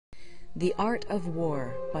The Art of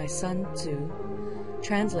War by Sun Tzu,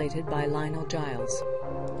 translated by Lionel Giles.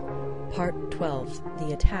 Part 12.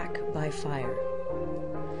 The Attack by Fire.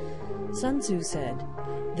 Sun Tzu said,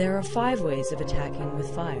 "There are 5 ways of attacking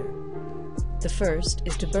with fire. The first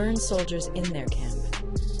is to burn soldiers in their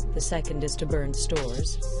camp. The second is to burn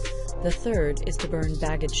stores. The third is to burn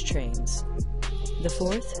baggage trains. The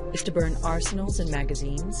fourth is to burn arsenals and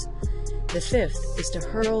magazines. The fifth is to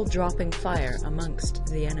hurl dropping fire amongst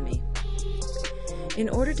the enemy." In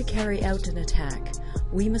order to carry out an attack,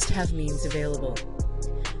 we must have means available.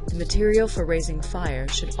 The material for raising fire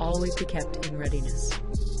should always be kept in readiness.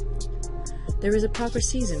 There is a proper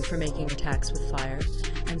season for making attacks with fire,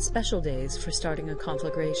 and special days for starting a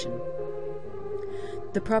conflagration.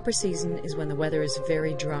 The proper season is when the weather is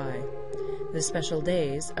very dry. The special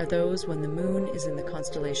days are those when the moon is in the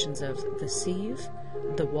constellations of the sieve,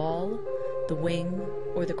 the wall, the wing,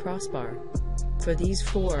 or the crossbar, for these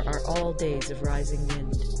 4 are all days of rising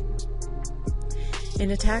wind.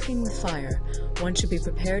 In attacking with fire, one should be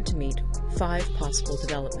prepared to meet 5 possible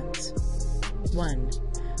developments. 1.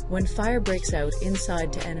 When fire breaks out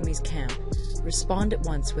inside to enemy's camp, respond at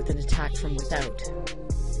once with an attack from without.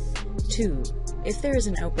 2. If there is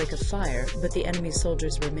an outbreak of fire, but the enemy's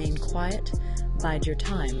soldiers remain quiet, bide your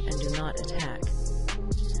time and do not attack.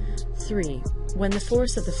 3. When the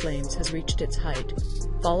force of the flames has reached its height,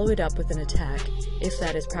 follow it up with an attack, if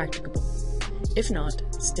that is practicable. If not,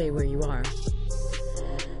 stay where you are.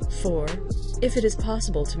 4. If it is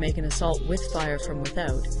possible to make an assault with fire from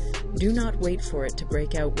without, do not wait for it to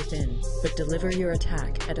break out within, but deliver your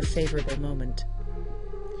attack at a favorable moment.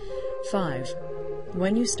 5.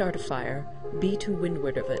 When you start a fire, be to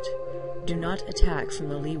windward of it. Do not attack from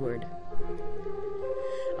the leeward.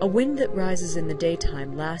 A wind that rises in the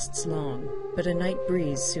daytime lasts long, but a night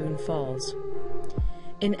breeze soon falls.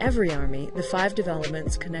 In every army, the 5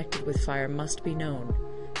 developments connected with fire must be known,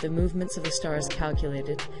 the movements of the stars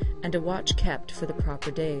calculated, and a watch kept for the proper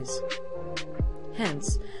days.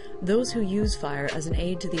 Hence, those who use fire as an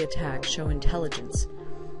aid to the attack show intelligence.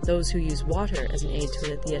 Those who use water as an aid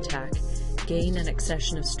to the attack gain an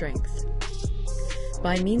accession of strength.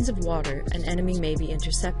 By means of water, an enemy may be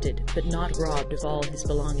intercepted, but not robbed of all his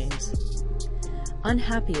belongings.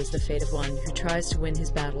 Unhappy is the fate of one who tries to win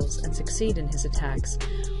his battles and succeed in his attacks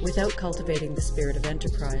without cultivating the spirit of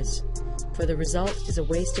enterprise, for the result is a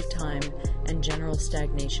waste of time and general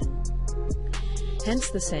stagnation. Hence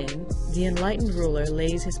the saying, "The enlightened ruler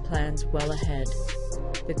lays his plans well ahead.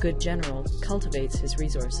 The good general cultivates his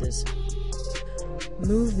resources."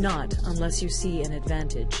 Move not unless you see an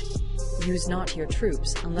advantage. Use not your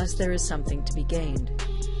troops unless there is something to be gained.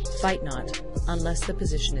 Fight not unless the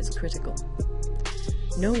position is critical.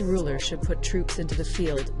 No ruler should put troops into the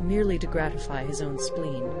field merely to gratify his own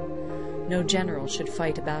spleen. No general should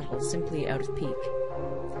fight a battle simply out of pique.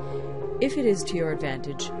 If it is to your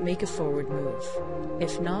advantage, make a forward move.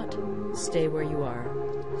 If not, stay where you are.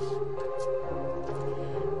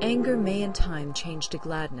 Anger may in time change to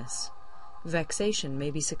gladness. Vexation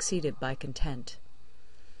may be succeeded by content.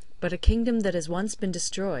 But a kingdom that has once been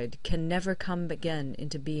destroyed can never come again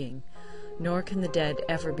into being, nor can the dead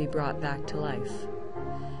ever be brought back to life.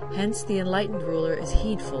 Hence the enlightened ruler is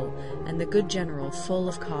heedful, and the good general full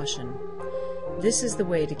of caution. This is the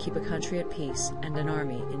way to keep a country at peace and an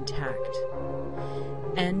army intact.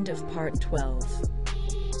 End of Part 12.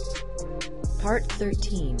 Part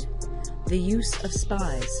 13. The Use of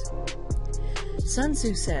Spies. Sun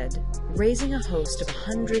Tzu said, "Raising a host of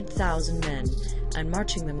 100,000 men and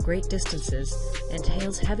marching them great distances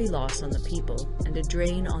entails heavy loss on the people and a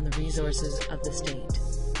drain on the resources of the state.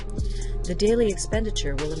 The daily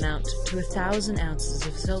expenditure will amount to 1,000 ounces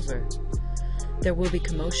of silver. There will be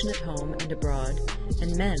commotion at home and abroad,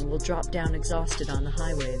 and men will drop down exhausted on the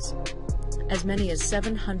highways. As many as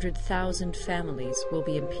 700,000 families will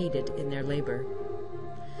be impeded in their labor.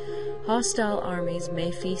 Hostile armies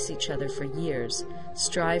may face each other for years,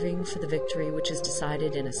 striving for the victory which is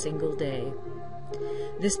decided in a single day.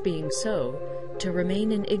 This being so, to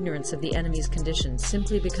remain in ignorance of the enemy's conditions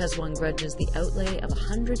simply because one grudges the outlay of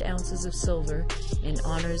 100 ounces of silver in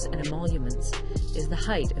honors and emoluments is the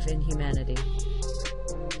height of inhumanity.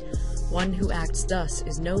 One who acts thus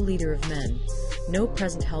is no leader of men, no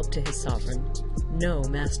present help to his sovereign, no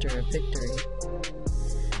master of victory.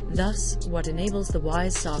 Thus, what enables the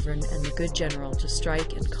wise sovereign and the good general to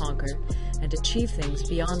strike and conquer and achieve things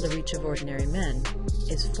beyond the reach of ordinary men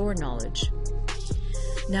is foreknowledge.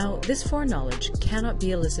 Now, this foreknowledge cannot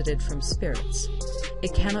be elicited from spirits.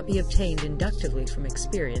 It cannot be obtained inductively from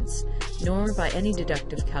experience, nor by any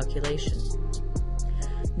deductive calculation.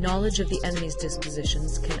 Knowledge of the enemy's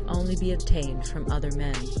dispositions can only be obtained from other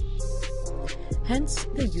men. Hence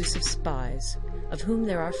the use of spies, of whom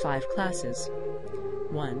there are 5 classes.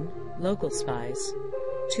 1. Local spies.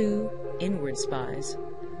 2. Inward spies.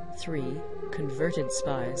 3. Converted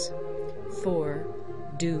spies. 4.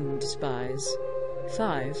 Doomed spies.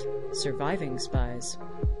 5. Surviving spies.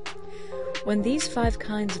 When these 5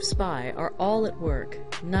 kinds of spy are all at work,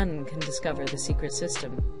 none can discover the secret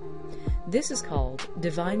system. This is called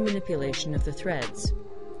divine manipulation of the threads.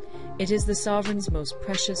 It is the sovereign's most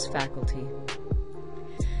precious faculty.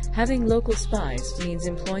 Having local spies means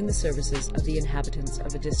employing the services of the inhabitants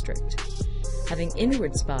of a district. Having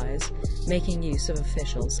inward spies, making use of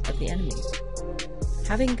officials of the enemy.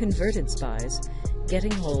 Having converted spies,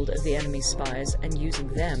 getting hold of the enemy's spies and using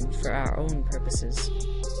them for our own purposes.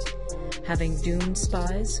 Having doomed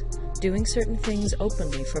spies, doing certain things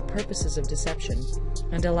openly for purposes of deception,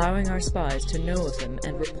 and allowing our spies to know of them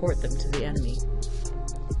and report them to the enemy.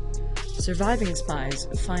 Surviving spies,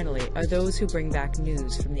 finally, are those who bring back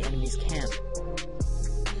news from the enemy's camp.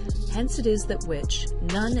 Hence it is that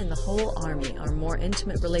none in the whole army are more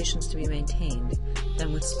intimate relations to be maintained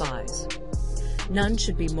than with spies. None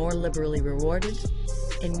should be more liberally rewarded.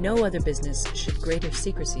 In no other business should greater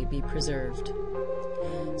secrecy be preserved.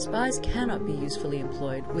 Spies cannot be usefully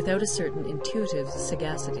employed without a certain intuitive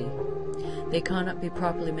sagacity. They cannot be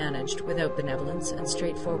properly managed without benevolence and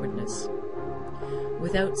straightforwardness.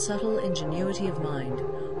 Without subtle ingenuity of mind,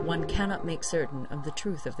 one cannot make certain of the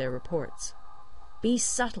truth of their reports. Be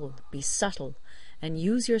subtle, and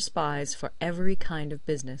use your spies for every kind of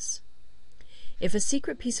business. If a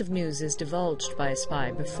secret piece of news is divulged by a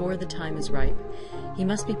spy before the time is ripe, he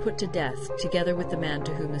must be put to death together with the man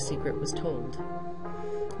to whom the secret was told.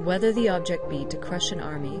 Whether the object be to crush an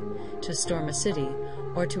army, to storm a city,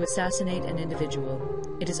 or to assassinate an individual,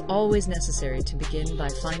 it is always necessary to begin by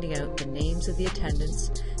finding out the names of the attendants,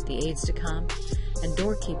 the aides-de-camp, and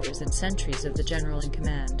doorkeepers and sentries of the general in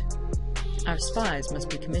command. Our spies must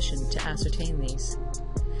be commissioned to ascertain these.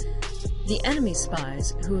 The enemy's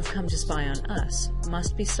spies, who have come to spy on us,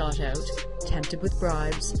 must be sought out, tempted with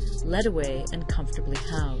bribes, led away, and comfortably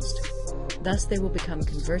housed. Thus they will become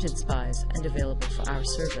converted spies and available for our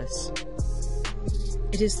service.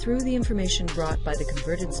 It is through the information brought by the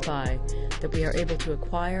converted spy that we are able to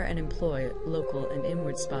acquire and employ local and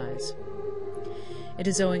inward spies. It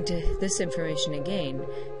is owing to this information again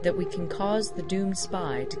that we can cause the doomed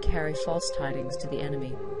spy to carry false tidings to the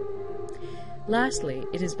enemy. Lastly,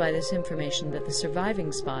 it is by this information that the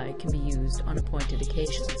surviving spy can be used on appointed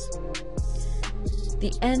occasions.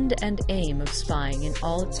 The end and aim of spying in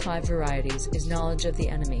all its 5 varieties is knowledge of the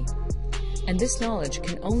enemy, and this knowledge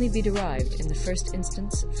can only be derived in the first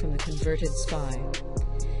instance from the converted spy.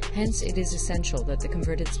 Hence it is essential that the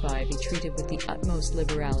converted spy be treated with the utmost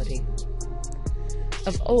liberality.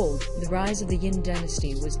 Of old, the rise of the Yin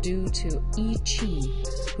dynasty was due to Yi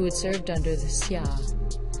Qi, who had served under the Xia.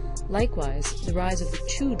 Likewise, the rise of the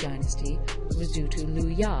Chu dynasty was due to Liu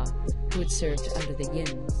Ya, who had served under the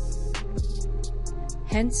Yin.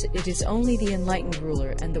 Hence, it is only the enlightened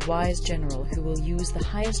ruler and the wise general who will use the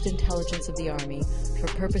highest intelligence of the army for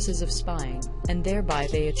purposes of spying, and thereby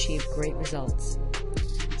they achieve great results.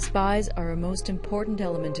 Spies are a most important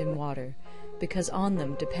element in water, because on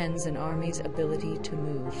them depends an army's ability to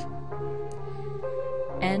move.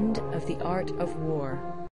 End of the Art of War.